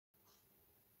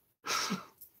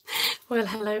Well,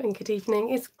 hello and good evening.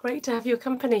 It's great to have your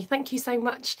company. Thank you so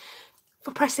much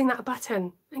for pressing that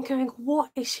button and going,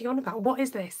 what is she on about? What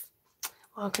is this?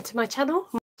 Welcome to my channel.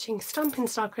 I'm watching Stampin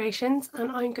Creations,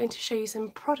 and I'm going to show you some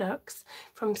products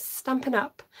from Stampin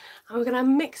Up, and we're going to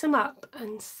mix them up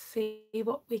and see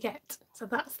what we get. So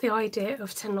that's the idea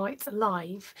of tonight's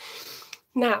live.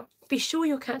 Now, be sure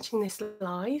you're catching this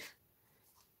live.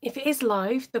 If it is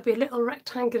live, there'll be a little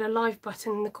rectangular live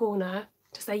button in the corner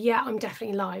to say, yeah, I'm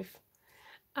definitely live.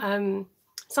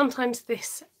 Sometimes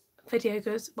this video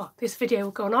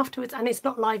will go on afterwards and it's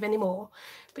not live anymore,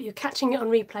 but you're catching it on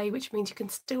replay, which means you can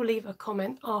still leave a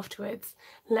comment afterwards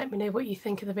and let me know what you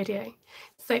think of the video.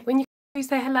 So when you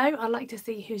say hello, I'd like to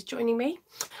see who's joining me.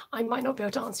 I might not be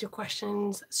able to answer your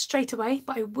questions straight away,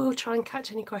 but I will try and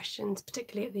catch any questions,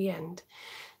 particularly at the end.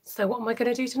 So what am I going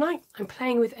to do tonight? I'm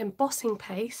playing with embossing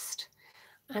paste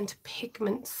and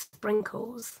pigment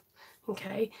sprinkles.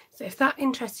 Okay, so if that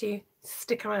interests you,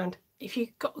 stick around. If you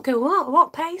go,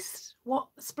 what paste? What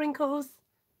sprinkles?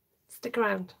 Stick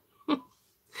around. Look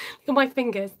at my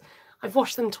fingers. I've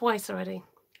washed them twice already.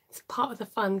 It's part of the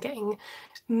fun, getting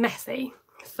messy.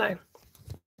 So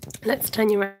let's turn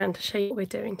you around to show you what we're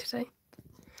doing today.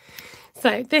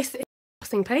 So this is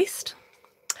embossing paste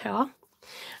here,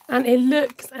 and it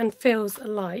looks and feels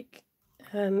like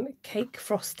cake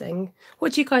frosting.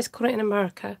 What do you guys call it in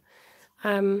America?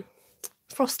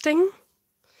 Frosting.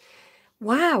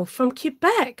 Wow, from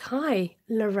Quebec. Hi,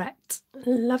 Lorette.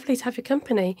 Lovely to have your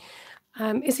company.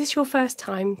 Is this your first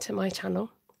time to my channel?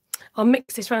 I'll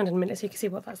mix this around in a minute so you can see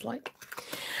what that's like.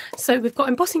 So we've got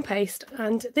embossing paste,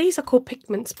 and these are called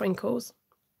pigment sprinkles.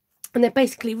 And they're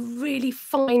basically really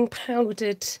fine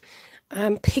powdered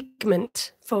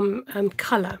pigment from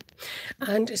colour.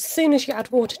 And as soon as you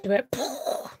add water to it,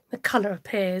 the colour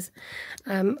appears.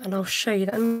 And I'll show you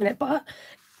that in a minute. But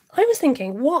I was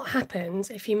thinking, what happens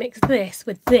if you mix this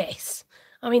with this?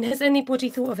 I mean, has anybody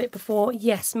thought of it before?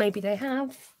 Yes, maybe they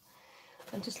have.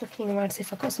 I'm just looking around to see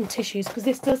if I've got some tissues, because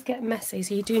this does get messy.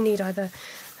 So you do need either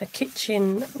a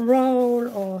kitchen roll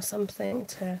or something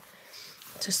to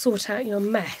sort out your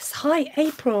mess. Hi,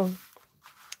 April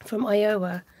from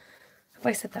Iowa. Have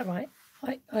I said that right?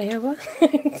 Iowa?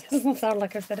 It doesn't sound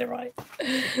like I've said it right.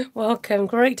 Welcome.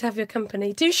 Great to have your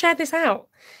company. Do share this out.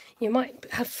 You might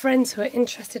have friends who are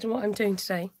interested in what I'm doing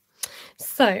today.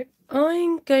 So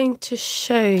I'm going to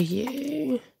show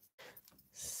you,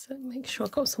 so make sure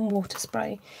I've got some water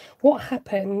spray, what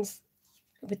happens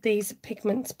with these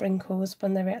pigment sprinkles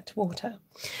when they react to water.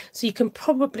 So you can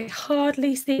probably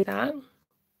hardly see that.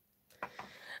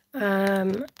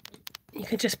 You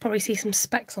can just probably see some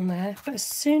specks on there. But as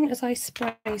soon as I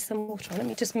spray some water on, let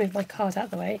me just move my card out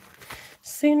of the way. As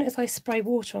soon as I spray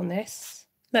water on this,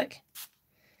 look.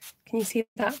 Can you see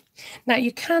that? Now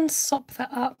you can sop that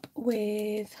up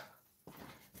with,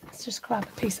 let's just grab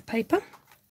a piece of paper.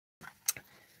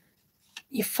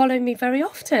 You follow me very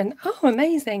often. Oh,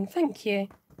 amazing. Thank you.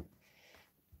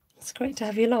 It's great to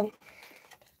have you along.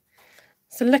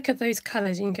 So look at those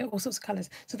colours. You can get all sorts of colours.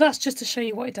 So that's just to show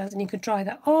you what it does. And you can dry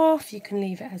that off. You can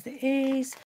leave it as it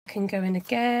is. You can go in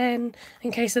again.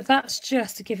 Okay, so that's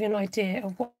just to give you an idea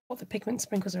of what the pigment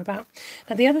sprinkles are about.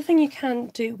 Now the other thing you can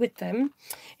do with them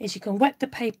is you can wet the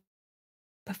paper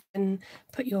and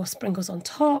put your sprinkles on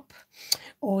top,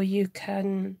 or you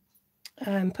can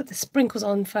put the sprinkles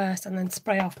on first and then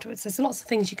spray afterwards. There's lots of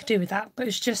things you could do with that, but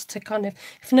it's just to kind of,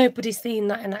 if nobody's seen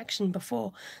that in action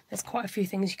before, there's quite a few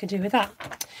things you can do with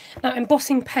that. Now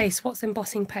embossing paste, what's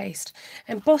embossing paste?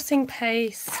 Embossing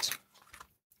paste,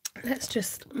 let's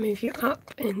just move you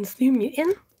up and zoom you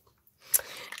in,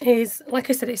 is,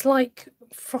 like I said, it's like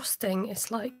frosting.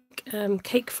 It's like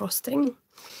cake frosting.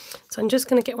 So I'm just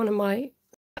going to get one of my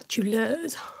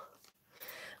spatulas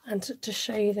and to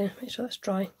show you the, make sure that's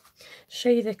dry, show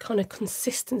you the kind of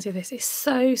consistency of this. It's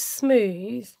so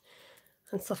smooth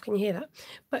and soft. Can you hear that?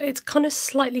 But it's kind of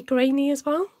slightly grainy as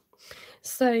well.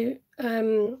 So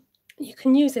you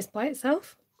can use this by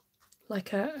itself,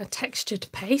 like a textured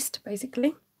paste,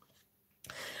 basically.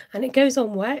 And it goes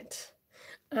on wet.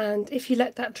 And if you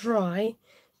let that dry,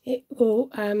 it will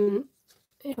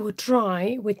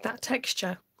dry with that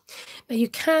texture. Now you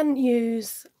can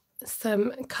use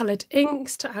some coloured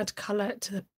inks to add colour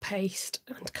to the paste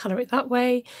and colour it that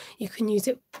way. You can use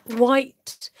it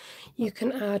white. You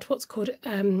can add what's called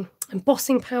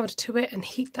embossing powder to it and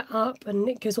heat that up, and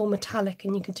it goes all metallic,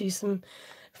 and you can do some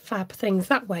fab things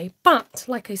that way. But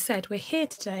like I said, we're here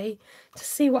today to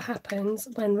see what happens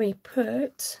when we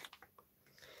put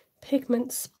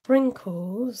pigment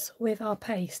sprinkles with our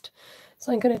paste.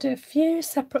 So I'm going to do a few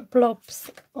separate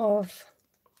blobs of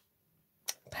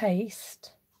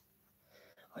paste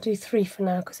I'll do 3 for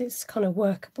now because it's kind of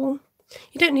workable.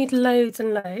 You don't need loads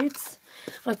and loads.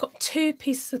 I've got two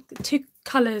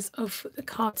colours of the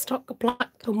cardstock, black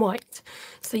and white,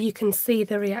 so you can see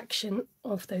the reaction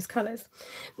of those colours.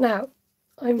 Now,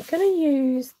 I'm going to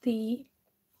use the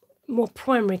more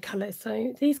primary colours.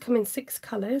 So these come in 6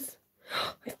 colours.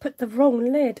 I've put the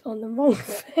wrong lid on the wrong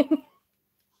thing.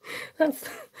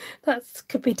 That's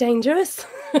could be dangerous.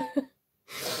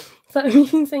 So I'm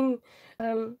using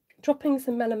droppings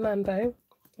and Mellow Mambo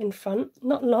in front,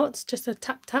 not lots, just a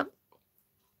tap tap.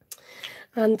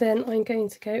 And then I'm going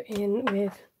to go in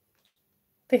with,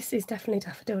 this is definitely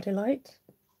Daffodil Delight.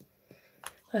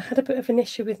 I had a bit of an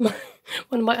issue with one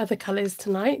of my other colours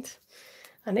tonight,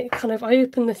 and it kind of, I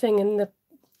opened the thing and the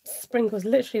sprinkles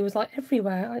literally was like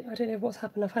everywhere. I don't know what's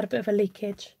happened. I've had a bit of a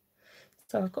leakage,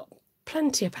 so I've got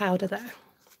plenty of powder there.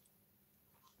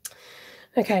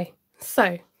 Okay,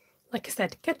 so like I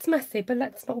said, it gets messy, but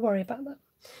let's not worry about that.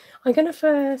 I'm going to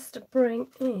first bring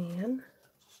in,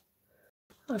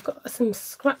 I've got some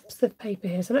scraps of paper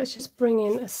here, so let's just bring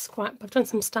in a scrap. I've done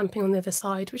some stamping on the other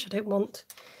side, which I don't want,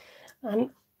 and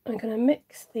I'm going to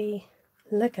mix the,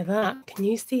 look at that, can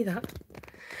you see that?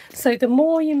 So the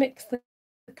more you mix the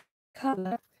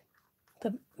colour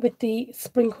with the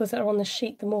sprinkles that are on the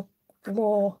sheet, the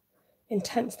more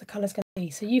intense the colour's going to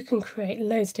be. So you can create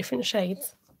loads of different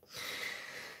shades.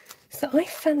 So I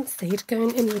fancied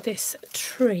going in with this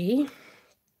tree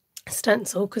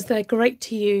stencil because they're great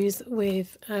to use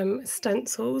with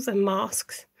stencils and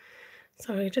masks.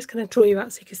 So I'm just going to draw you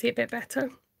out so you can see it a bit better.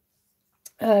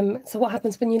 So what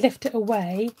happens when you lift it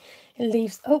away, it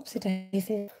leaves, oopsie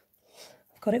daisy,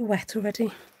 I've got it wet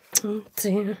already. Oh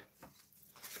dear.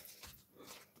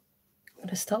 I'm going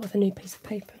to start with a new piece of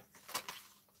paper.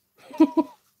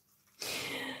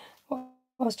 What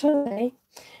I was trying to say,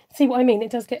 see what I mean,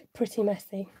 it does get pretty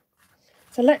messy.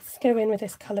 So let's go in with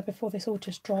this colour before this all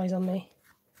just dries on me.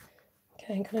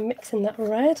 Okay, I'm going to mix in that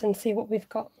red and see what we've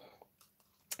got.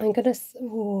 I'm going to,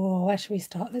 oh, where should we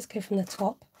start? Let's go from the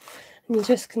top. And you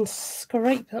just can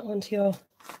scrape that onto your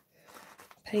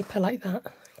paper like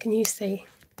that. Can you see?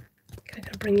 Okay, I'm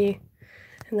going to bring you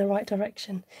in the right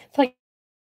direction. Thank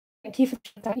you for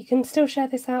that. You can still share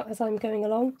this out as I'm going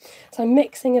along. So I'm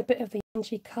mixing a bit of the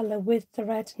orangey colour with the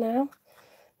red now.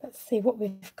 Let's see what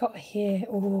we've got here.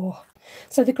 Oh,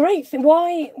 so the great thing,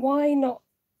 why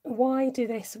do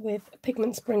this with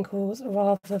pigment sprinkles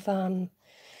rather than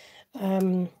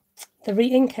the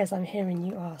re-inkers, I'm hearing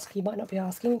you ask. You might not be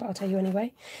asking, but I'll tell you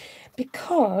anyway.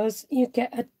 Because you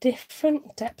get a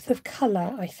different depth of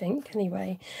colour, I think,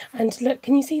 anyway. And look,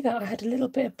 can you see that? I had a little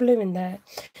bit of blue in there.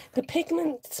 The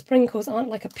pigment sprinkles aren't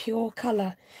like a pure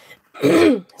colour.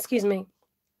 Excuse me.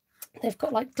 They've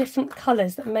got like different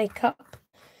colours that make up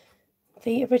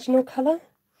the original colour.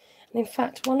 And in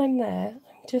fact, while I'm there,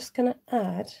 I'm just going to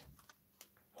add,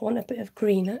 I want a bit of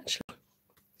green actually.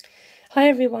 Hi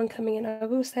everyone coming in, I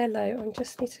will say hello, I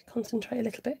just need to concentrate a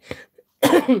little bit.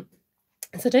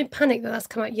 So don't panic that that's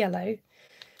come out yellow.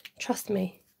 Trust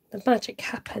me, the magic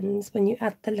happens when you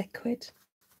add the liquid.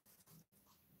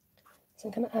 So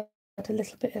I'm going to add a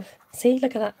little bit of, see,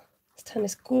 look at that. Let's turn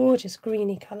this gorgeous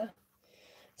greeny colour.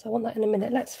 So I want that in a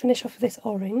minute. Let's finish off with this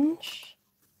orange.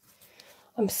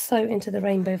 I'm so into the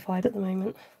rainbow vibe at the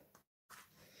moment.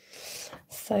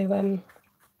 So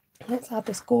let's add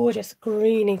this gorgeous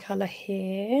greeny colour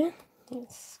here.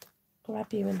 Let's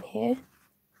grab you in here.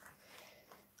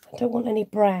 I don't want any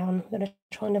brown. I'm going to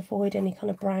try and avoid any kind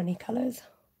of browny colours.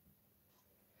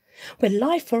 We're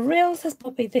live for real, says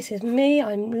Bobby. This is me.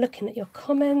 I'm looking at your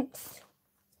comments.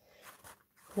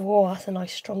 Whoa, that's a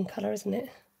nice strong colour, isn't it?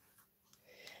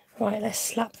 Right, let's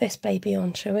slap this baby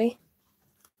on, shall we?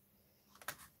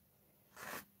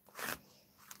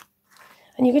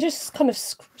 And you can just kind of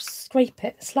scrape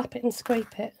it, slap it and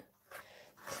scrape it.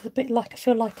 It's a bit like, I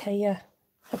feel like a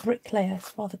bricklayer.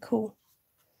 It's rather cool.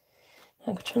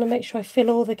 I'm trying to make sure I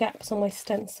fill all the gaps on my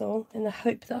stencil in the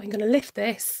hope that I'm going to lift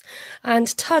this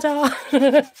and ta-da!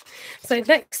 So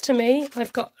next to me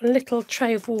I've got a little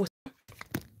tray of water,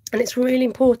 and it's really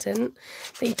important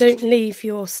that you don't leave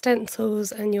your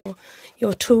stencils and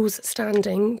your tools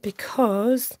standing,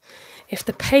 because if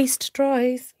the paste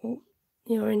dries,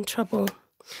 you're in trouble.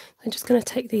 I'm just going to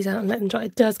take these out and let them dry.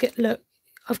 It does get, look,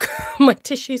 I've got my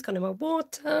tissue's gone in my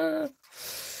water.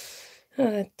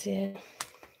 Oh dear.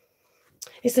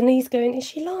 Is Denise going, is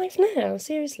she live now?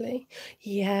 Seriously?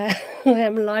 Yeah, I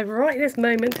am live right this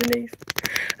moment, Denise.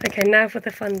 Okay, now for the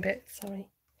fun bit. Sorry.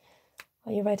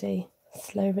 Are you ready?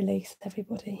 Slow release,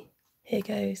 everybody. Here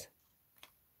goes.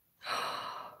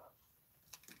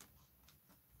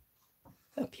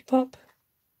 Up you pop.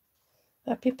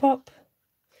 Up you pop.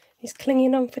 He's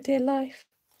clinging on for dear life.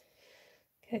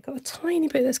 Okay, I've got a tiny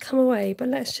bit that's come away, but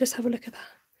let's just have a look at that.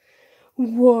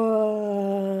 Whoa!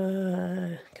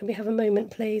 Can we have a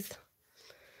moment, please?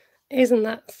 Isn't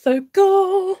that so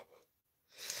cool?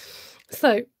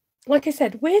 So, like I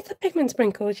said, with the pigment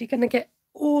sprinkles, you're going to get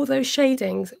all those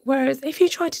shadings. Whereas if you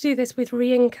try to do this with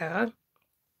re-inker,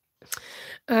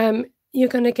 you're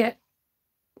going to get,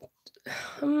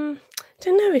 I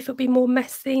don't know if it'll be more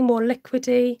messy, more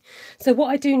liquidy. So what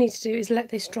I do need to do is let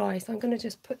this dry. So I'm going to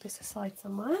just put this aside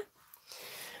somewhere.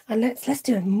 And let's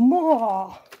do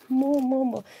more.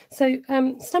 So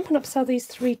Stampin' Up sell these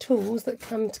 3 tools that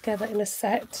come together in a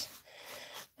set.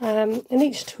 And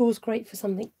each tool's great for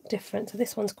something different. So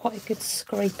this one's quite a good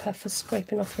scraper for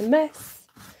scraping off your mess.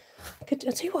 I'll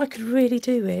tell you what I could really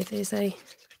do with is a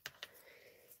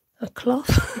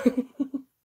cloth.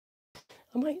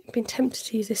 I might have been tempted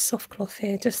to use this soft cloth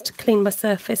here just to clean my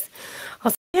surface. I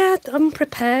was like, yeah, I'm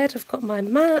prepared. I've got my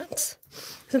mat.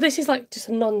 So this is like just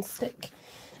a non-stick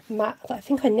mat that I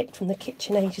think I nicked from the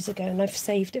kitchen ages ago, and I've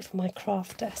saved it for my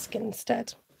craft desk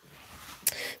instead.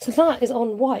 So that is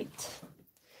on white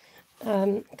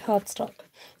cardstock.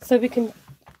 So we can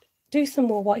do some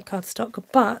more white cardstock,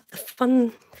 but the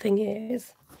fun thing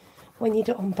is when you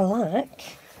do it on black,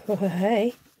 oh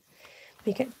hey,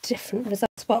 we get different results.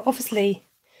 Well, obviously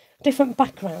different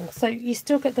backgrounds, so you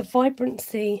still get the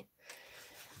vibrancy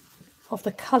of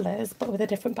the colours but with a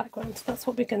different background. So that's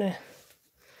what we're going to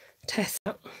test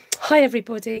out. Hi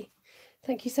everybody,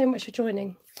 thank you so much for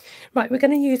joining. Right, we're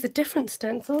going to use a different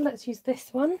stencil. Let's use this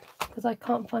one because I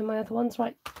can't find my other ones.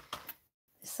 Right,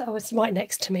 so it's right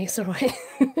next to me, it's all right.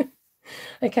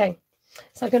 Okay,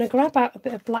 so I'm going to grab out a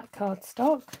bit of black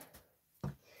cardstock.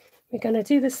 We're going to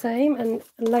do the same and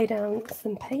lay down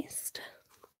some paste.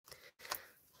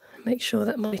 Make sure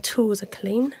that my tools are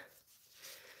clean.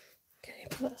 Okay,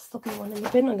 put that sloppy one in the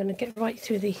bin. I'm going to get right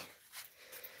through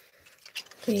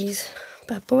these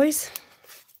bad boys.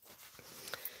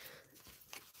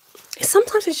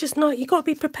 Sometimes it's just nice, you've got to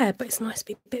be prepared, but it's nice to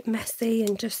be a bit messy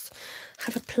and just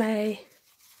have a play.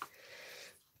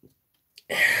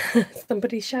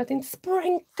 Somebody's shouting,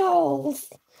 sprinkles!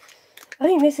 I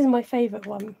think this is my favourite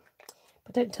one,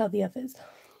 but don't tell the others.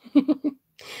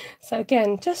 So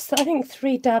again, just I think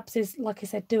 3 dabs is, like I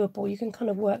said, doable. You can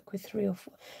kind of work with 3 or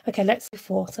 4. Okay, let's do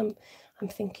 4. So I'm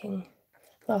thinking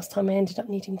last time I ended up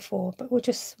needing 4, but we'll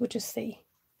just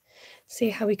see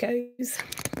how he goes.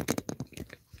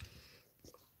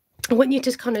 I want you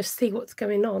to kind of see what's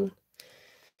going on.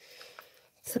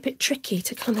 It's a bit tricky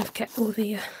to kind of get all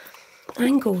the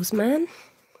angles, man.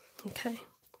 Okay,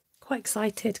 quite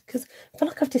excited because I feel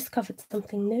like I've discovered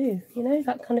something new, you know,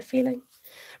 that kind of feeling.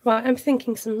 Right, I'm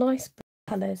thinking some nice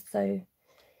colours, so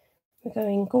we're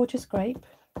going Gorgeous Grape.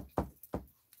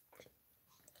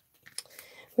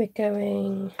 We're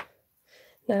going,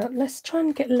 now let's try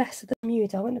and get less of the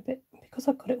nude. I went a bit, because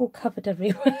I've got it all covered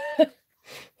everywhere,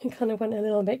 it kind of went a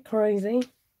little bit crazy.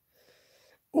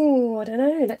 Oh, I don't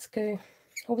know, let's go,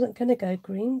 I wasn't going to go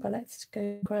green, but let's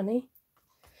go Granny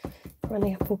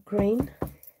Apple Green.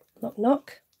 Knock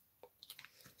knock.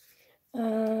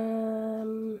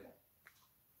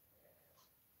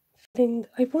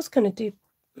 I was going to do,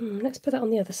 let's put that on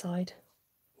the other side.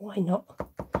 Why not?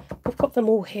 We've got them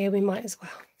all here, we might as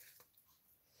well.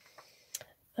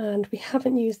 And we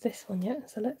haven't used this one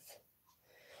yet, so let's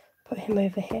put him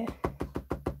over here.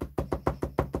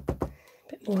 A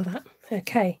bit more of that.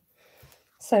 Okay,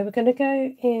 so we're going to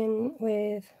go in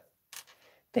with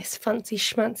this fancy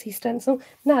schmancy stencil.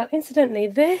 Now, incidentally,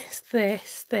 this,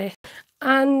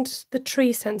 and the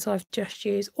tree stencil I've just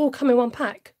used all come in one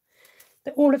pack.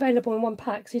 They're all available in one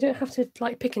pack, so you don't have to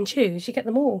like pick and choose, you get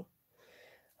them all.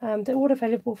 They're all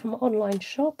available from an online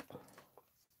shop.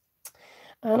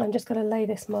 And I'm just going to lay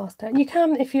this mask down. You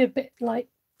can, if you're a bit like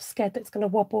scared that it's going to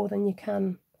wobble, then you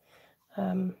can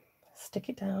stick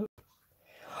it down.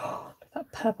 Oh,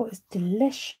 that purple is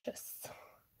delicious.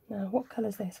 Now, what colour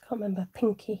is this? I can't remember.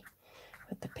 Pinky.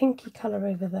 With the pinky colour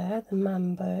over there, the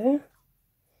Mambo.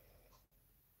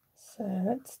 So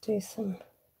let's do some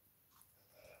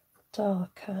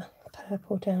darker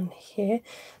purple down here.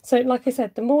 So like I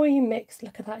said, the more you mix,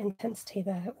 look at that intensity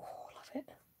there. Oh, love it.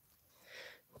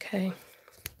 Okay.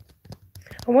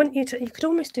 I want you to, you could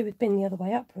almost do with bin the other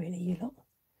way up, really, you lot.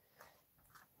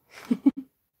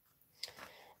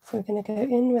 So we're going to go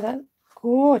in with that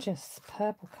gorgeous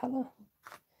purple colour.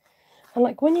 And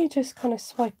like when you just kind of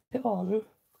swipe it on,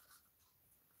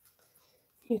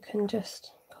 you can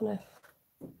just kind of,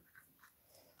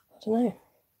 I don't know,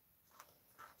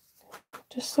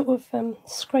 just sort of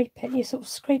scrape it. You're sort of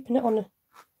scraping it on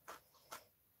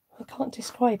I can't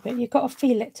describe it. You've got to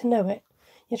feel it to know it.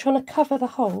 You're trying to cover the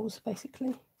holes,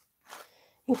 basically.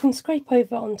 You can scrape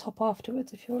over on top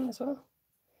afterwards if you want as well.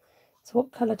 So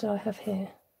what colour do I have here?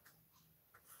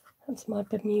 That's my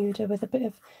Bermuda with a bit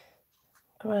of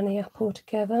Granny Apple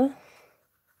together.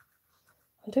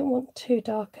 I don't want too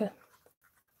darker.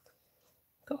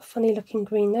 Got a funny looking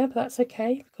green there, but that's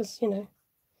okay because, you know,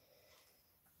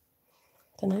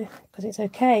 I don't know, because it's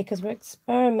okay because we're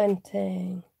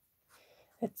experimenting.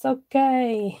 It's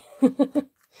okay.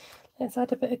 Let's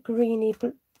add a bit of greeny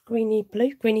blue,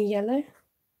 greeny yellow.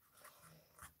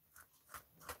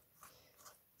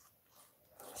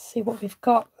 Let's see what we've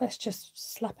got. Let's just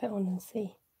slap it on and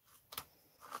see.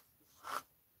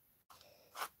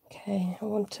 Okay, I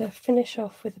want to finish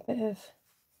off with a bit of,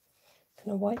 I'm going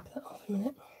to wipe that off a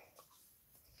minute.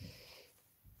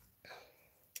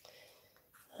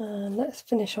 And let's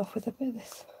finish off with a bit of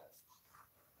this.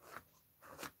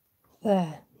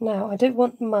 There. Now, I don't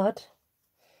want mud.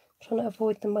 I'm trying to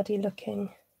avoid the muddy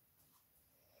looking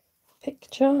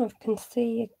picture. I can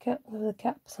see a gap, there's a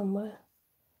gap somewhere.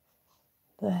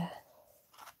 There.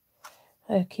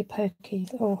 Okey pokey.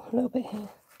 Oh, a little bit here.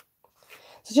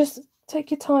 So just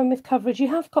take your time with coverage. You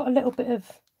have got a little bit of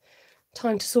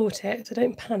time to sort it, so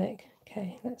don't panic.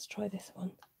 Okay, let's try this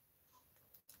one.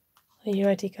 Are you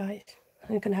ready, guys?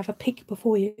 I'm going to have a peek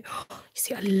before you. You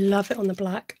see, I love it on the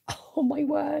black. Oh, my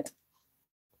word.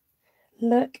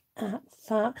 Look at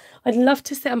that. I'd love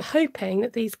to see, I'm hoping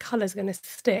that these colours are going to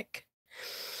stick.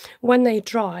 When they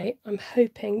dry, I'm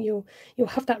hoping you'll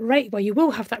have that well, you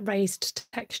will have that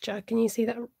raised texture. Can you see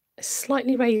that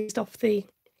slightly raised off the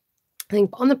thing?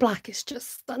 But on the black, it's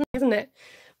just stunning, isn't it?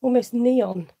 Almost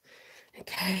neon.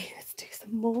 Okay, let's do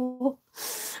some more.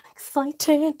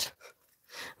 Excited.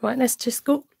 Right, let's just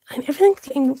go. And everything's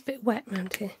getting a bit wet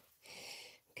around here.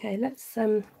 Okay, let's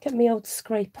get my old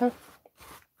scraper.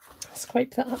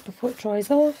 Scrape that up before it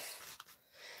dries off.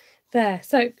 There.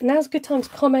 So now's a good time to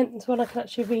comment as well. I can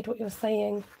actually read what you're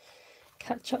saying,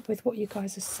 catch up with what you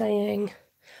guys are saying.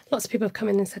 Lots of people have come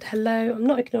in and said hello. I'm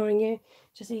not ignoring you.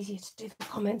 Just easier to do the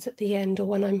comments at the end or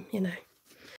when I'm, you know.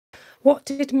 What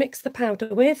did mix the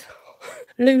powder with?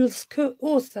 Lul's cool.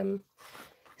 Awesome.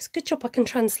 It's a good job I can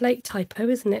translate typo,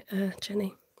 isn't it,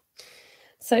 Jenny?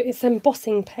 So it's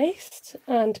embossing paste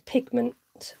and pigment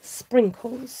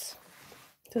sprinkles.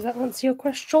 Does that answer your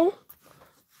question?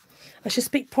 I should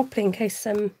speak properly in case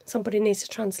somebody needs to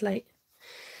translate.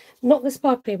 Not the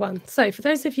sparkly one. So for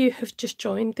those of you who have just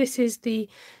joined, this is the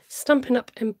Stampin'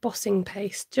 Up embossing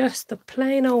paste, just the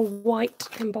plain old white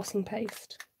embossing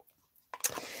paste.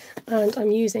 And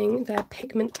I'm using their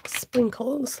pigment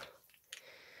sprinkles,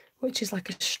 which is like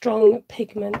a strong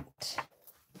pigment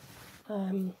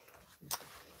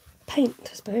paint,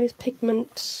 I suppose,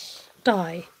 pigment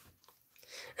dye.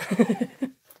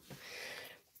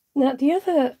 Now, the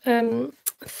other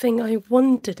thing I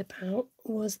wondered about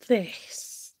was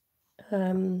this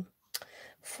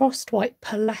frost white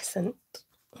pearlescent.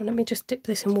 Well, let me just dip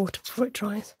this in water before it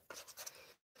dries.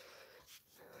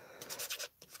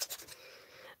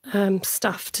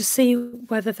 Stuff to see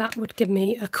whether that would give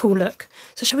me a cool look.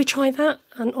 So shall we try that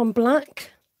and on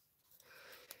black?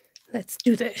 Let's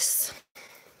do this.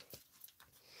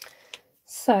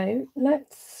 So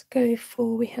let's go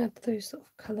for, we had those sort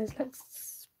of colours.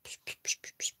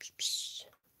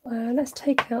 Let's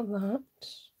take out that.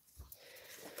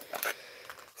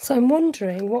 So I'm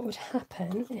wondering what would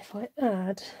happen if I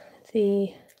add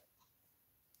the,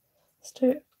 let's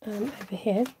do it over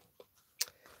here.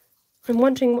 I'm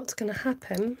wondering what's going to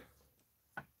happen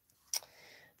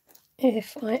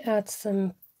if I add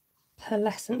some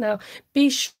pearlescent. Now, be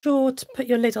sure to put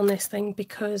your lid on this thing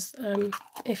because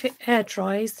if it air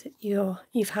dries,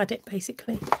 you've had it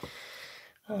basically.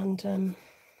 And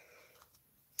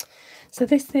so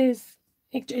this is,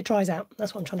 it dries out.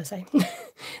 That's what I'm trying to say.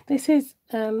 This is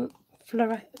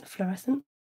fluorescent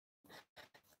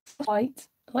white,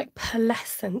 like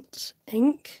pearlescent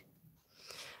ink.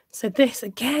 So this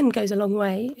again goes a long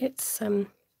way. It's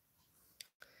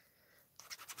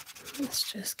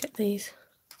let's just get these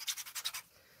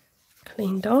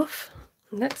cleaned off.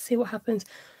 And let's see what happens.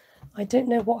 I don't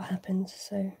know what happens,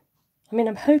 so I mean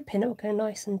I'm hoping it will go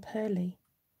nice and pearly.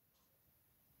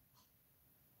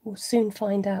 We'll soon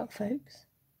find out, folks.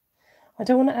 I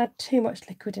don't want to add too much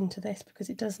liquid into this because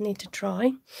it does need to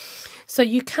dry. So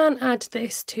you can add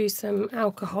this to some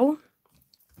alcohol.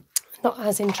 Not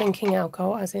as in drinking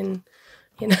alcohol, as in,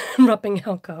 you know, rubbing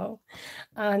alcohol.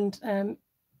 And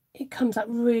it comes out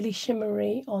really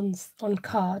shimmery on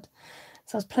card.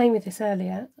 So I was playing with this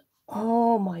earlier.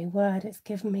 Oh my word, it's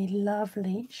given me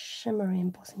lovely shimmery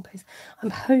embossing paste. I'm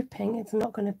hoping it's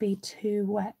not going to be too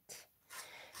wet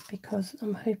because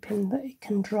I'm hoping that it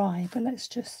can dry, but let's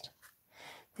just,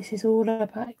 this is all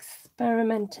about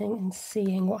experimenting and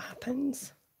seeing what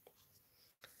happens.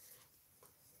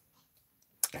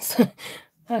 So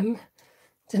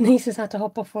Denise has had to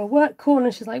hop off for a work call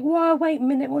and she's like, whoa, wait a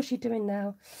minute, what's she doing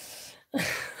now?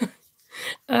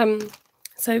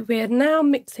 So we're now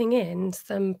mixing in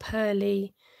some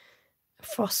pearly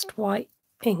frost white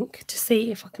ink to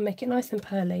see if I can make it nice and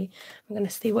pearly. I'm going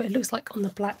to see what it looks like on the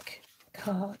black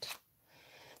card.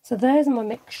 So there's my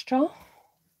mixture.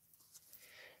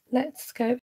 Let's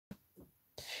go.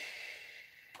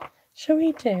 Shall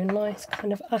we do a nice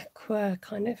kind of aqua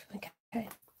kind of, okay.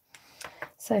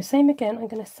 So same again, I'm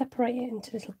going to separate it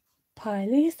into little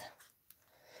piles.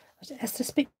 It has to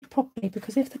speak properly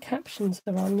because if the captions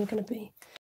are on, you're going to be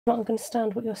not going to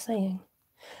understand what you're saying.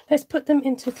 Let's put them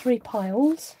into 3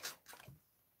 piles.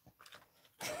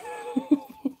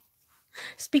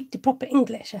 Speak the proper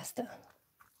English, Esther.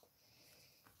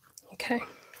 Okay.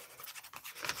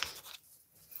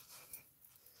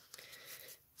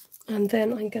 And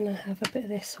then I'm going to have a bit of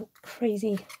this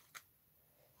crazy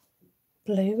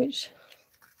blue, which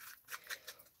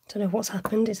I don't know what's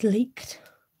happened, it's leaked.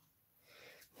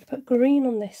 I put green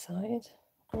on this side,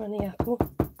 granny apple.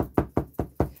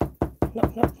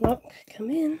 Knock, knock, knock,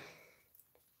 come in.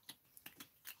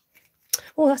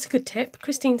 Oh, that's a good tip.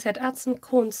 Christine said add some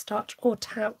cornstarch or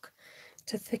talc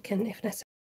to thicken if necessary.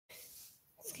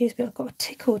 Excuse me, I've got a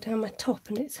tickle down my top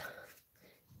and it's...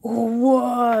 Oh,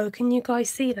 whoa, can you guys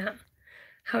see that?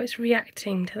 How it's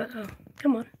reacting to that. Oh,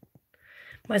 come on.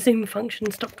 My zoom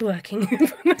function stopped working.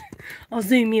 I'll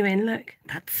zoom you in, look.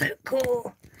 That's so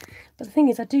cool. But the thing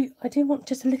is, I do want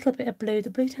just a little bit of blue. The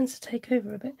blue tends to take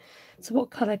over a bit. So what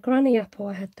colour? Granny apple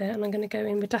I had there, and I'm going to go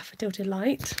in with Daffodil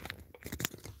Delight.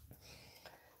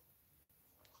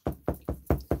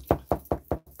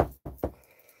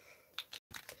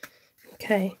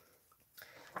 Okay,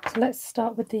 so let's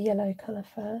start with the yellow colour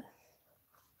first.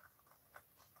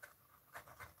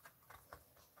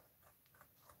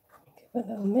 Give it a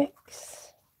little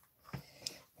mix.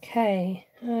 Okay,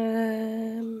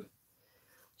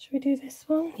 should we do this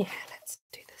one? Yeah, let's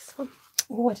do this one.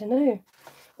 Oh, I don't know.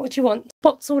 What do you want?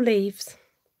 Spots or leaves?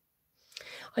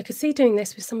 I could see doing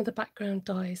this with some of the background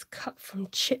dies cut from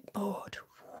chipboard.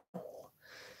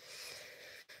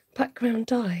 Background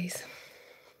dies.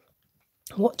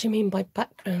 What do you mean by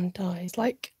background dies?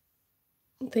 Like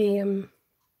the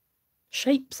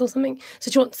shapes or something?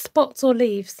 So do you want spots or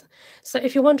leaves? So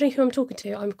if you're wondering who I'm talking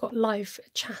to, I've got live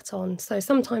chat on. So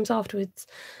sometimes afterwards,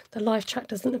 the live chat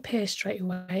doesn't appear straight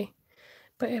away,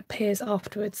 but it appears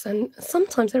afterwards. And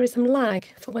sometimes there is some lag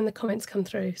for when the comments come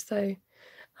through. So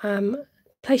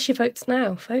place your votes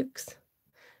now, folks.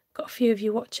 Got a few of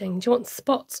you watching. Do you want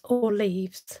spots or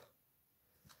leaves?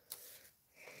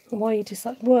 Why are you just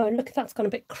like, whoa, look, that's gone a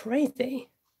bit crazy.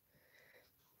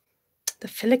 The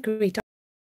filigree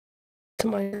to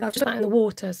my, I've just put that in the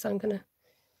water, so I'm gonna.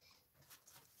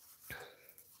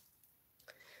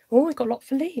 Oh, I got a lot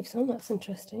for leaves. Oh, that's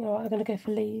interesting. All right, I'm gonna go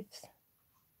for leaves.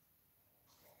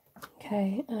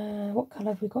 Okay, what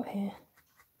colour have we got here?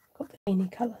 Got the greeny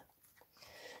colour.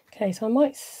 Okay, so I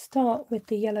might start with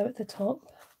the yellow at the top.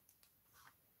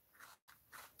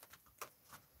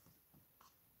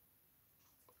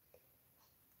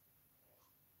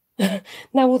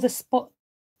 Now all the spot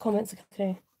comments are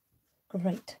coming through.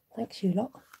 Great, thanks you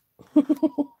lot.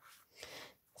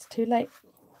 It's too late.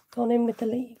 Gone in with the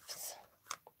leaves.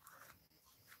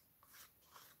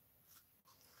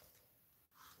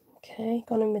 Okay,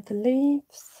 gone in with the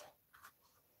leaves.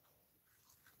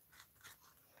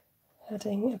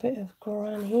 Adding a bit of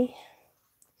granny.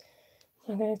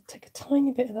 I'm going to take a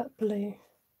tiny bit of that blue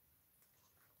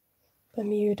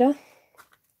Bermuda.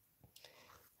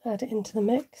 Add it into the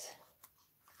mix.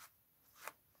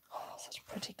 Oh, such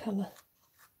a pretty colour.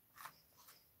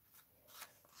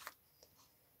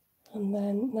 And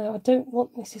then, now I don't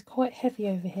want, this is quite heavy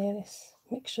over here, this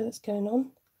mixture that's going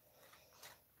on.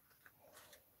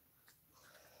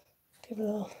 Give it a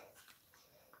little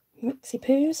mixy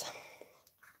poos.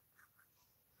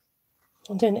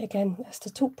 I'm doing it again, that's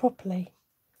to talk properly.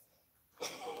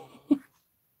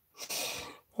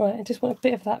 Right, I just want a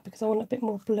bit of that because I want a bit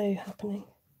more blue happening.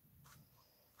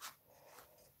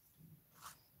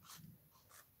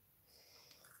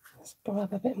 Let's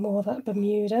grab a bit more of that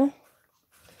Bermuda.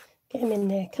 Get him in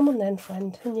there. Come on then,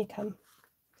 friend, in you come.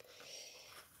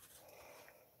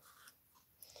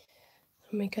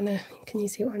 And we're gonna, can you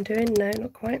see what I'm doing? No,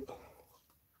 not quite.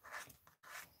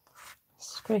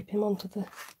 Scrape him onto the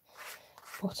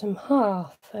bottom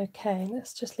half. Okay,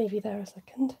 let's just leave you there a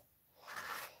second.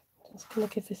 Just going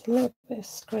to give this a little bit of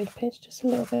scrapage, just a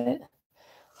little bit.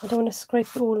 I don't want to scrape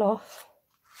it all off,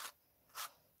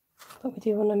 but we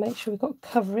do want to make sure we've got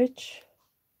coverage.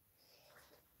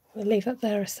 We'll leave that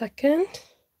there a second.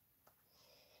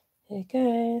 Here it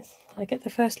goes. I get the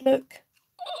first look.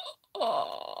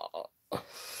 Oh,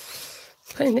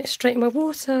 putting it straight in my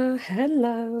water.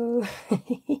 Hello.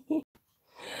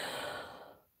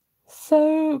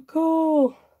 So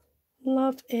cool.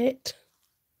 Love it.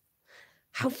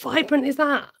 How vibrant is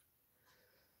that?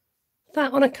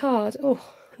 That on a card. Oh,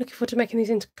 looking forward to making these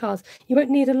into cards. You won't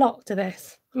need a lot to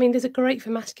this. I mean, these are great for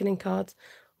masculine cards.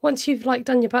 Once you've like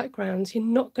done your backgrounds, you're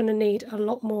not going to need a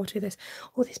lot more to this.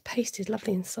 Oh, this paste is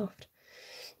lovely and soft.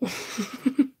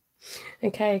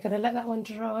 Okay, got to let that one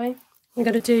dry. I'm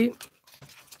going to do,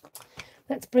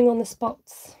 let's bring on the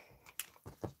spots.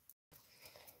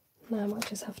 Now I might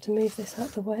just have to move this out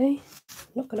of the way.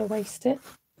 I'm not going to waste it.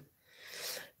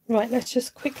 Right, let's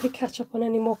just quickly catch up on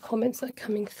any more comments that are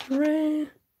coming through.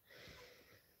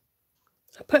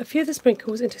 I put a few of the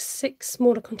sprinkles into 6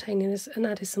 smaller containers and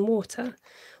added some water.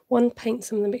 One, paint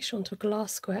some of the mixture onto a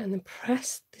glass square and then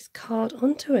press this card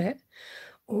onto it.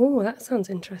 Oh, that sounds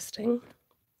interesting.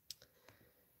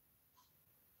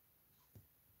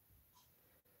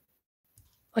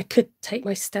 I could take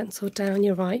my stencil down,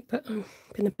 you're right, but I've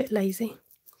been a bit lazy.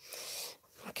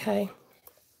 Okay,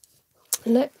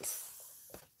 let's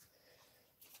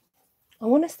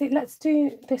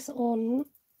do this on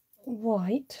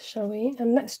white, shall we?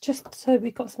 And let's just, so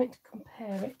we've got something to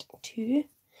compare it to.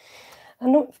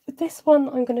 And with this one,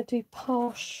 I'm going to do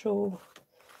partial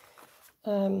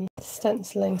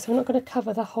stenciling, so I'm not going to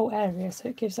cover the whole area, so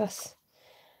it gives us,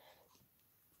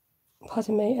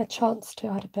 pardon me, a chance to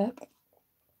add a bit.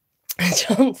 A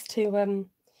chance to, what am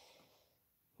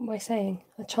I saying?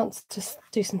 A chance to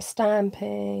do some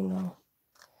stamping or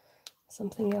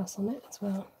something else on it as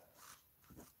well.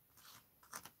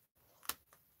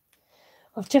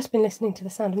 I've just been listening to The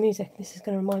Sound of Music. This is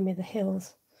going to remind me of the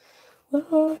hills. The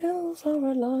hills are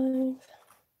alive.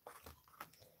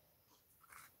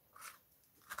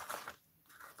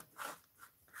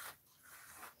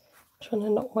 Trying to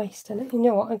not waste it. You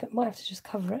know what? I might have to just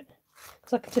cover it,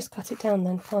 because I could just cut it down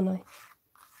then, can't I?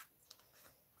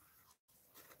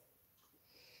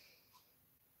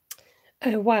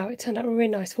 Oh wow, it turned out really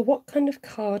nice. Well, what kind of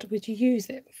card would you use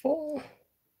it for?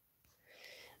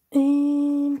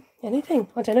 Anything.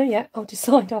 I don't know yet. I'll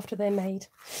decide after they're made.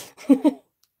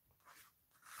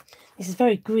 This is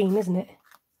very green, isn't it?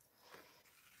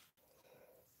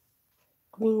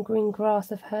 Green, green grass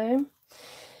of home.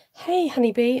 Hey,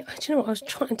 honeybee. Do you know what? I was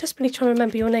desperately trying to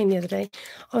remember your name the other day.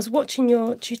 I was watching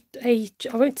your, I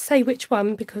won't say which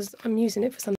one because I'm using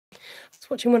it for something. I was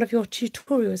watching one of your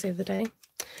tutorials the other day.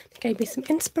 It gave me some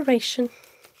inspiration.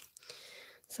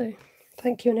 So,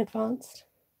 thank you in advance.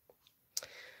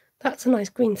 That's a nice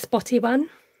green spotty one.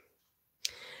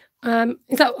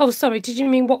 Is that, oh sorry, did you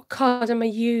mean what card am I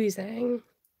using?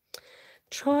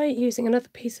 Try using another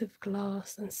piece of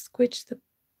glass and squidge the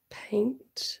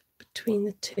paint between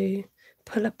the two,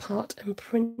 pull apart and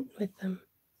print with them.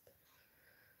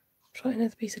 Try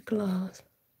another piece of glass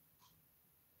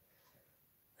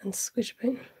and squidge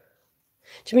paint.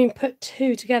 Do you mean put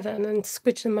 2 together and then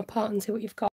squidge them apart and see what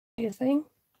you've got? Your thing?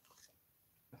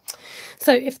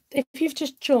 So if you've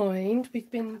just joined, we've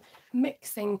been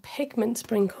mixing pigment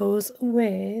sprinkles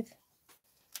with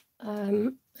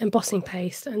embossing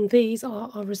paste, and these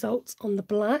are our results on the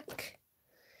black.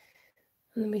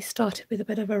 And then we started with a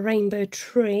bit of a rainbow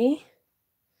tree.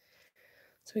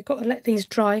 So we've got to let these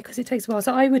dry because it takes a while.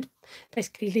 So I would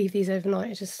basically leave these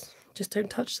overnight. Just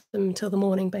don't touch them until the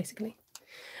morning, basically.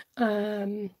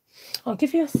 I'll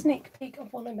give you a sneak peek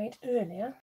of one I made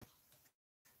earlier.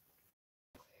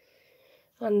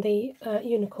 And the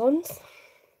unicorns.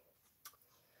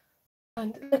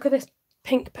 And look at this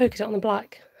pink polka dot on the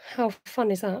black. How fun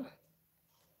is that?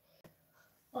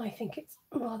 I think it's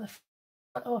rather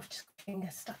fun. Oh, I've just got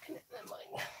fingers stuck in it. Never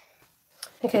mind.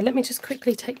 Okay, let me just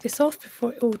quickly take this off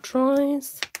before it all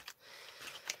dries.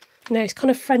 No, it's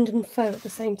kind of friend and foe at the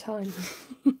same time.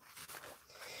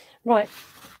 Right,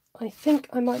 I think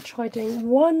I might try doing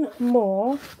one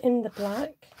more in the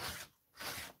black.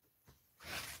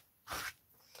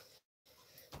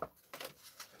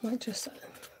 I might just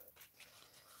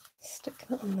stick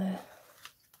that on there.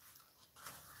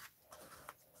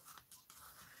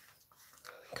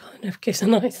 Kind of gives a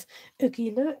nice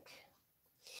oogie look.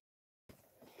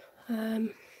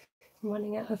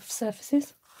 Running out of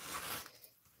surfaces.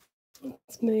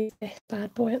 Let's move this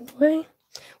bad boy out the way.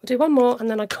 We'll do one more and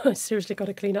then I seriously got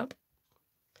to clean up.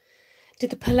 Did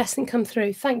the pearlescent come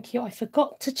through? Thank you. I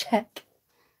forgot to check.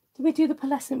 Did we do the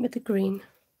pearlescent with the green?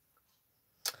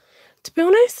 To be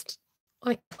honest,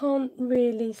 I can't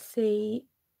really see.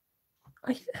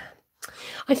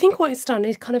 I think what it's done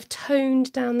is kind of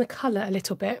toned down the colour a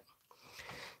little bit.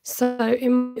 So it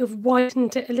might have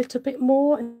widened it a little bit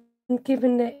more and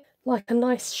given it like a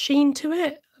nice sheen to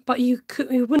it. But you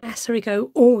wouldn't necessarily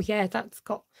go, oh yeah, that's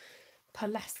got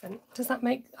pearlescent. Does that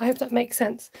make, I hope that makes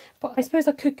sense. But I suppose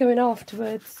I could go in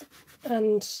afterwards,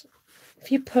 and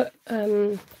if you put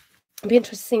it'd be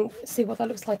interesting to see what that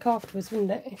looks like afterwards,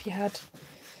 wouldn't it? If you had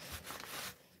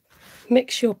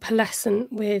mix your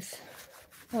pearlescent with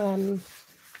come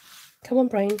on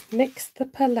brain, mix the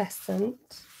pearlescent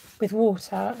with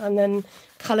water and then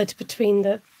coloured between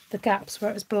the gaps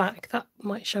where it was black, that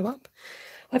might show up.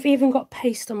 I've even got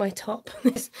paste on my top.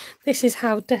 This is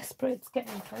how desperate it's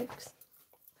getting, folks.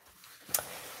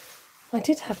 I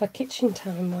did have a kitchen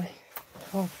towel in my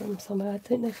bathroom somewhere. I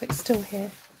don't know if it's still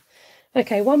here.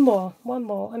 Okay, one more.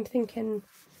 I'm thinking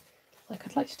like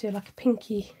I'd like to do like a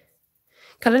pinky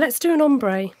colour. Let's do an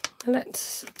ombre.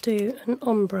 Let's do an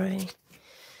ombre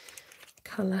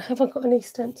colour. Have I got any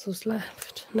stencils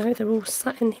left? No, they're all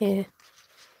sat in here.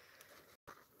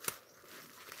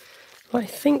 I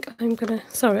think I'm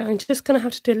just gonna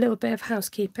have to do a little bit of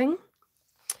housekeeping.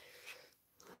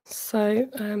 So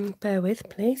bear with,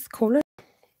 please. Caller.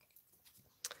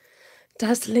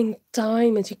 Dazzling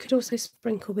diamonds. You could also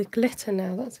sprinkle with glitter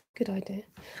now. That's a good idea.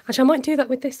 Actually, I might do that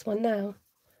with this one now.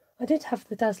 I did have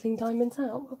the dazzling diamonds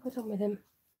out. What have I done with him?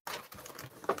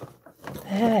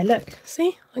 There, look.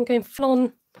 See? I'm going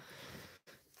full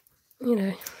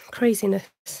on, craziness.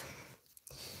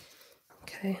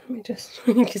 Okay, let me just...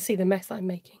 you can see the mess I'm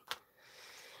making.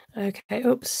 Okay,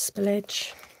 oops,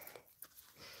 spillage.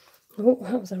 Oh,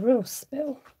 that was a real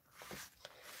spill.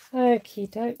 Okie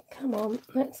doke, come on,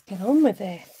 let's get on with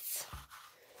this.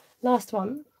 Last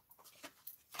one.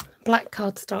 Black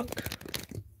cardstock.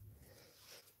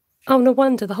 Oh, no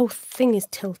wonder the whole thing is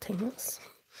tilting.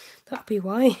 That'd be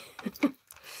why.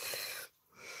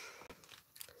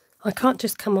 I can't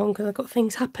just come on because I've got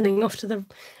things happening off to the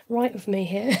right of me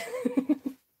here.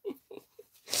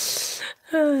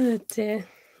 Oh dear.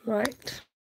 Right.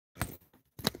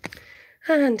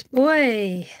 And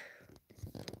boy.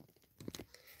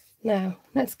 Now,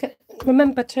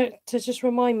 remember to just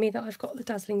remind me that I've got the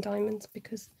dazzling diamonds,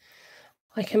 because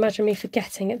I can imagine me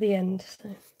forgetting at the end.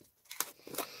 So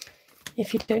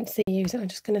if you don't see use it, I'm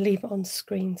just going to leave it on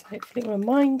screen. So hopefully it will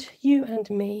remind you and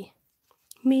me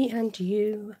and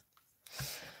you.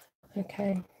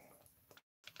 Okay.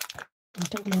 I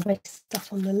don't want to waste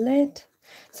stuff on the lid.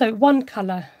 So one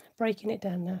colour, breaking it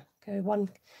down now. Go one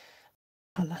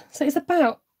colour. So it's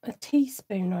about a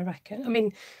teaspoon, I reckon. I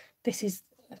mean, this is,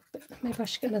 maybe I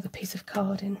should get another piece of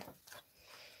card in.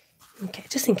 Okay,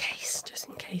 just in case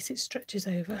it stretches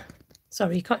over.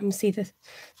 Sorry, you can't even see the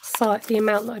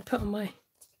amount that I put on my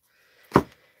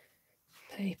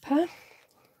paper.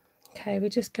 Okay, we're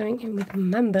just going in with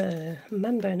Mambo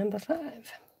number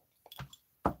 5.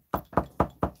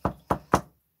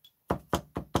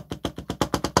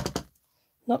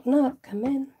 Knock, knock, come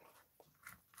in.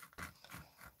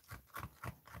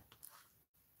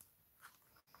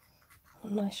 A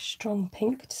nice strong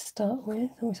pink to start with.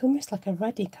 Oh, it's almost like a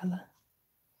reddy colour.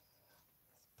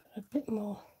 Put a bit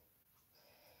more.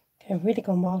 Okay, I've really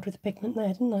gone wild with the pigment there,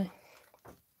 didn't I?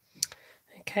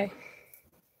 Okay.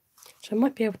 So I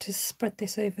might be able to spread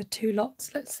this over 2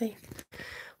 lots. Let's see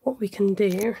what we can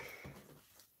do.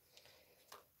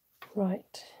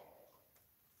 Right.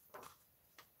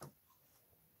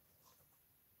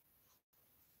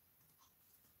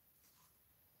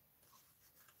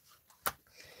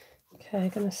 Okay, I'm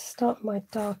going to start my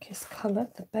darkest colour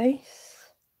at the base.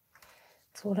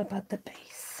 It's all about the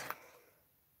base.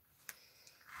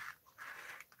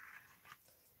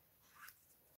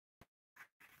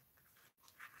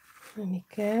 There we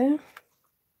go.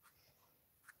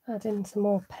 Add in some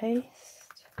more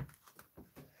paste.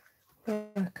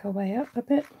 Work our way up a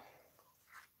bit.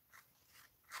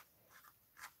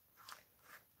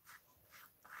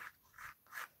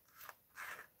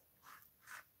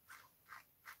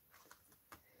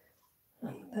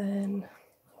 And then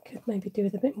I could maybe do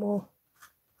with a bit more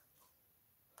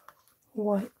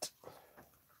white.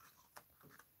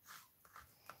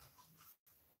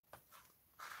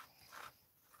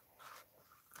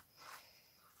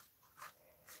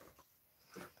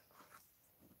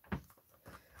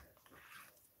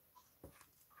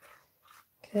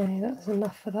 Okay, that's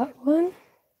enough for that one.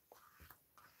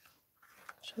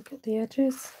 Shall I get the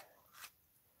edges?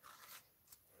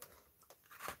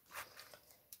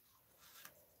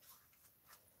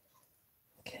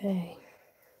 Okay.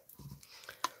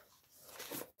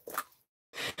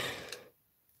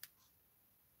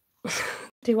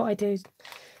 do what I do.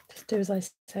 Just do as I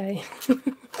say.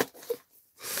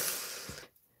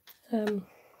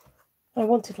 I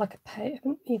wanted like a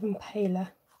even paler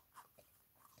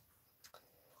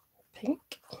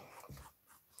pink.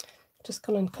 Just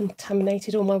gone and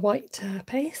contaminated all my white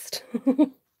paste.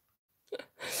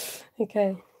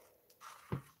 Okay.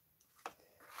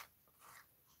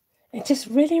 It just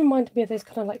really reminded me of those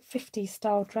kind of like 50s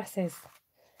style dresses,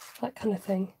 that kind of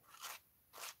thing.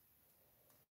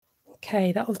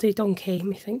 Okay, that'll do donkey.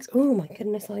 Methinks, oh my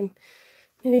goodness, I'm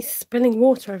nearly spilling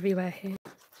water everywhere here.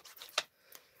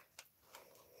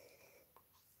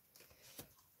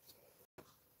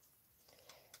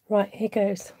 Right, here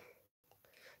goes.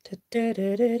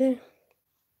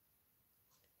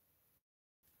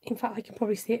 In fact, I can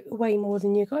probably see it way more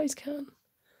than you guys can.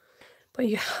 But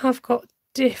you have got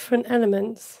different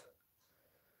elements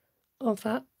of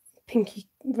that pinky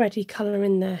reddy colour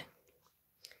in there.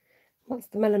 That's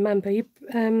the melon mambo.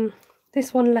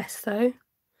 This one less so.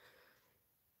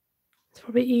 It's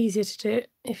probably easier to do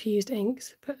it if you used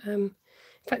inks, but in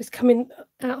fact it's coming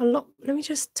out a lot. Let me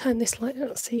just turn this light out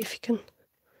and see if you can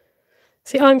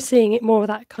see. I'm seeing it more of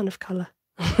that kind of colour,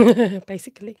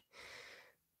 basically.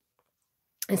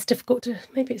 It's difficult to,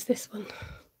 maybe it's this one.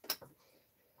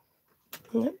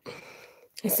 No.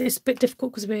 It's a bit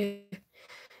difficult because we're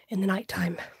in the night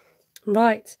time.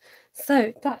 Right,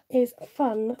 so that is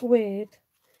fun with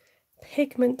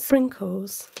pigment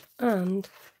sprinkles and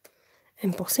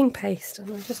embossing paste,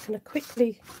 and I'm just going to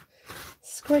quickly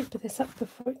scrape this up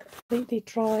before it completely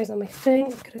dries on my thing.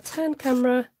 I'm going to turn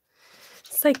camera,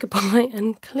 say goodbye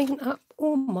and clean up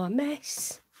all my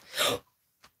mess.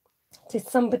 Did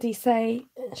somebody say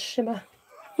shimmer?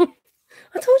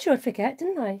 I told you I'd forget,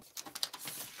 didn't I?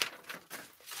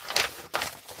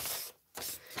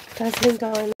 Dazzling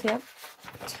diamonds, yeah,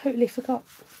 totally forgot.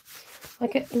 I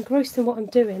get engrossed in what I'm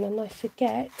doing and I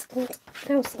forget what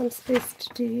else I'm supposed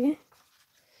to do.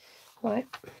 Right,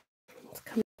 let's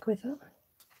come back with that.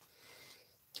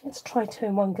 Let's try 2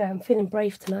 in one go. I'm feeling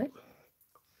brave tonight.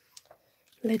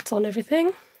 Lids on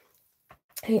everything.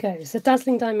 Here goes. So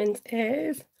Dazzling Diamonds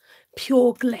is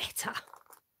pure glitter.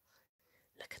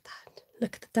 Look at that.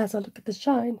 Look at the dazzle. Look at the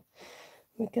shine.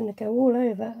 We're going to go all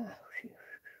over.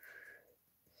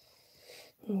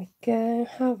 There we go.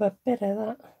 Have a bit of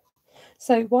that.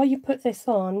 So while you put this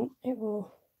on, it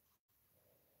will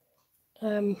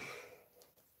when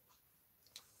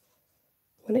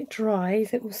it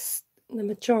dries, it will, the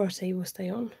majority will stay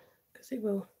on because it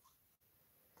will.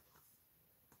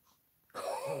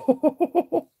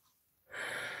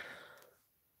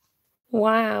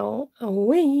 Wow,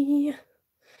 wee!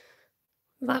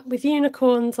 That with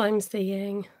unicorns I'm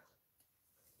seeing.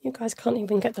 You guys can't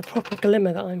even get the proper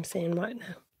glimmer that I'm seeing right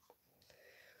now.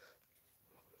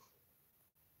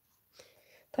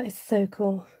 That is so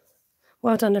cool.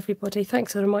 Well done, everybody.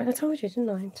 Thanks for the reminder. I told you, didn't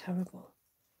I? I'm terrible.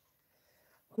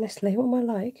 Honestly, what am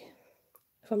I like?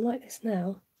 If I'm like this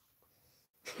now.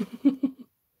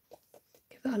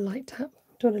 Give that a light tap.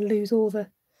 Don't want to lose all the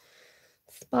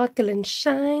sparkle and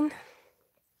shine.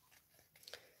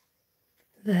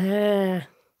 There.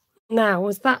 Now,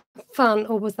 was that fun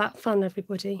or was that fun,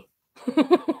 everybody?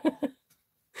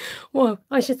 Well,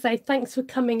 I should say thanks for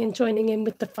coming and joining in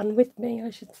with the fun with me, I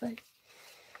should say.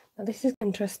 Now, this is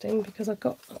interesting because I've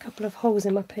got a couple of holes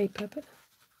in my paper, but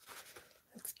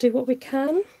let's do what we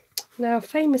can. Now,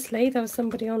 famously, there was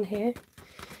somebody on here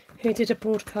who did a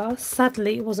broadcast.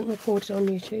 Sadly, it wasn't recorded on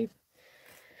YouTube.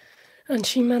 And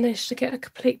she managed to get a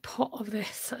complete pot of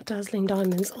this Dazzling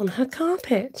Diamonds on her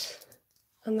carpet.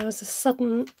 And there was a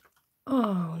sudden,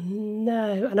 oh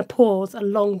no, and a pause, a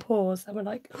long pause. And we're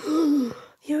like, oh,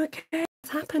 you okay?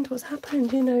 What's happened? What's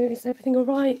happened? You know, is everything all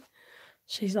right?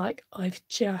 She's like, I've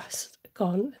just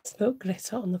gone and spilt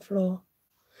glitter on the floor.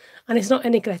 And it's not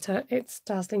any glitter, it's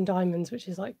Dazzling Diamonds, which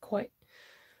is like quite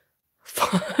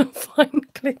fine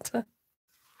glitter.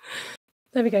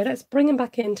 There we go, let's bring them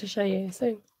back in to show you.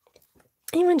 So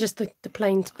even just the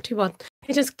plain 21,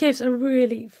 it just gives a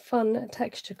really fun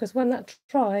texture because when that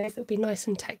dries, it'll be nice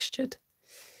and textured.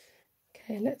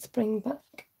 Okay, let's bring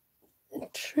back the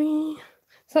tree.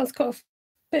 So that's got a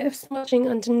bit of smudging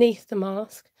underneath the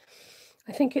mask.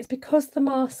 I think it's because the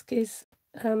mask is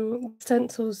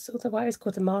stencils, although why it's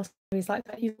called the mask is like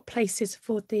that. You've got places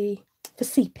for the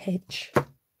seepage,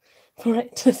 for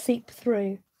it to seep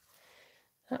through.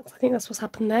 I think that's what's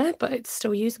happened there, but it's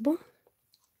still usable.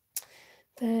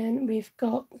 Then we've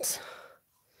got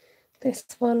this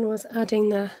one was adding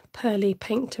the pearly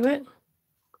pink to it.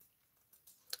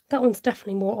 That one's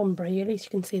definitely more ombre, at least you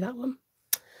can see that one.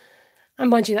 And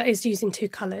mind you, that is using 2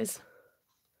 colours.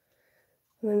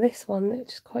 And then this one,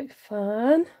 which is quite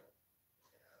fun.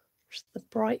 which is the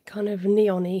bright kind of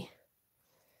neon-y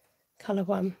colour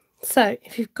one. So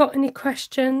if you've got any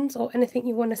questions or anything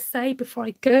you want to say before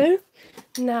I go,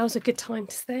 now's a good time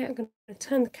to say it. I'm going to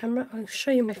turn the camera. I'll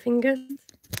show you my fingers.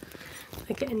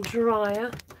 They're getting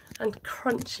drier and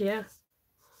crunchier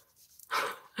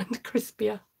and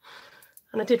crispier.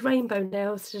 And I did rainbow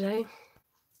nails today,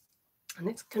 and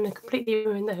it's going to completely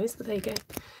ruin those, but there you go.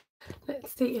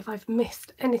 Let's see if I've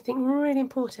missed anything really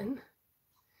important.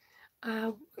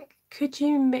 Could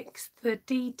you mix the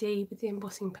DD with the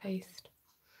embossing paste?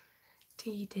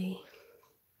 DD.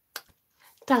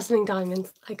 Dazzling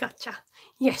diamonds, I gotcha.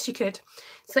 Yes, you could.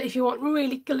 So if you want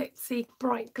really glitzy,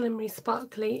 bright, glimmery,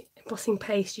 sparkly embossing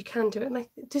paste, you can do it. And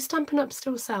does Stampin' Up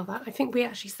still sell that? I think we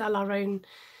actually sell our own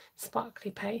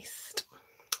sparkly paste.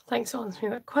 Thanks for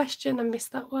answering that question. I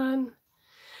missed that one.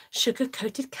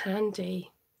 Sugar-coated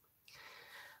candy.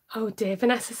 Oh dear,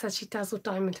 Vanessa says she dazzled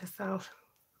diamond herself.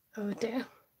 Oh dear.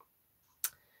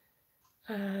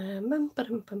 I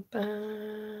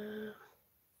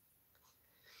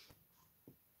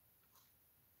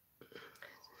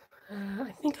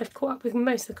think I've caught up with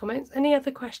most of the comments. Any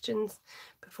other questions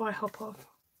before I hop off?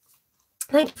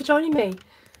 Thank you for joining me.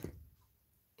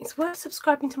 It's worth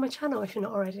subscribing to my channel if you're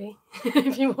not already,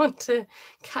 if you want to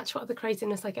catch what other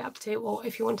craziness I get up to, or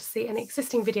if you want to see any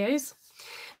existing videos.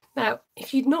 Now,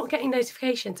 if you're not getting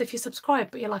notifications, if you're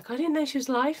subscribed but you're like, I didn't know she was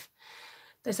live,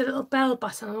 there's a little bell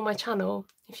button on my channel.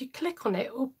 If you click on it,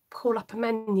 it will call up a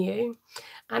menu,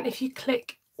 and if you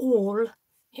click all,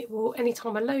 it will,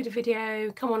 anytime I load a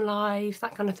video, come on live,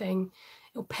 that kind of thing,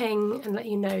 it'll ping and let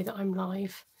you know that I'm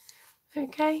live.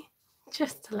 Okay,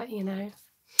 just to let you know.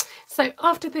 So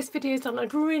after this video is done,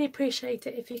 I'd really appreciate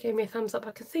it if you gave me a thumbs up.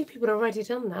 I can see people have already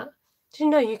done that. Do you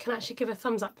know you can actually give a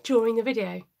thumbs up during the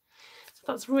video? So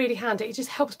that's really handy. It just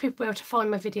helps people be able to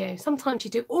find my video. Sometimes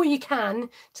you do all you can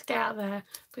to get out there,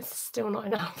 but it's still not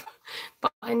enough.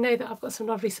 But I know that I've got some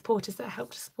lovely supporters that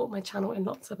help to support my channel in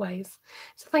lots of ways.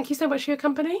 So thank you so much for your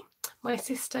company. My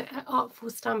sister at Artful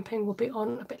Stamping will be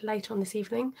on a bit later on this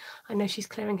evening. I know she's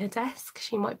clearing her desk.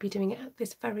 She might be doing it at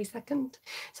this very second.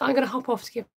 So I'm going to hop off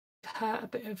to give her a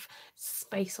bit of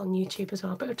space on YouTube as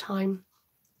well, a bit of time.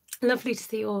 Lovely to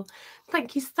see you all.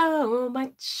 Thank you so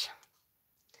much.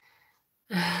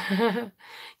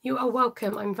 You are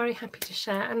welcome. I'm very happy to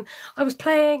share. And I was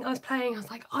playing, I was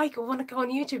like, I want to go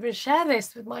on YouTube and share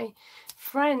this with my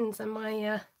friends and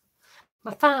my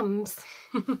fams.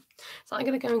 So I'm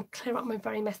going to go and clear up my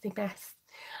very messy mess,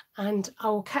 and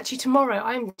I'll catch you tomorrow.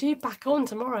 I'm due back on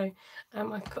tomorrow.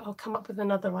 I'll come up with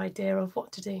another idea of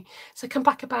what to do. So come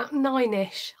back about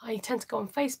 9ish. I tend to go on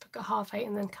Facebook at 8:30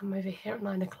 and then come over here at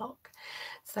 9 o'clock.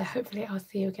 So hopefully I'll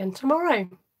see you again tomorrow.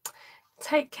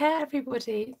 Take care,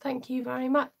 everybody. Thank you very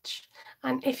much.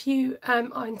 And if you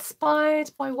are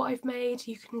inspired by what I've made,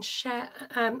 you can share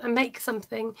and make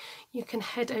something. You can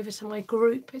head over to my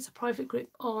group. It's a private group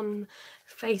on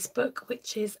Facebook,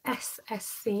 which is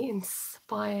SSC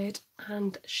Inspired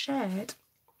and Shared.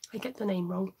 I get the name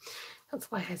wrong.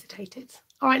 That's why I hesitated.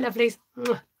 All right, lovelies.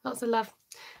 Lots of love.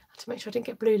 I had to make sure I didn't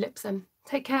get blue lips then.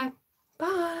 Take care.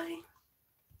 Bye.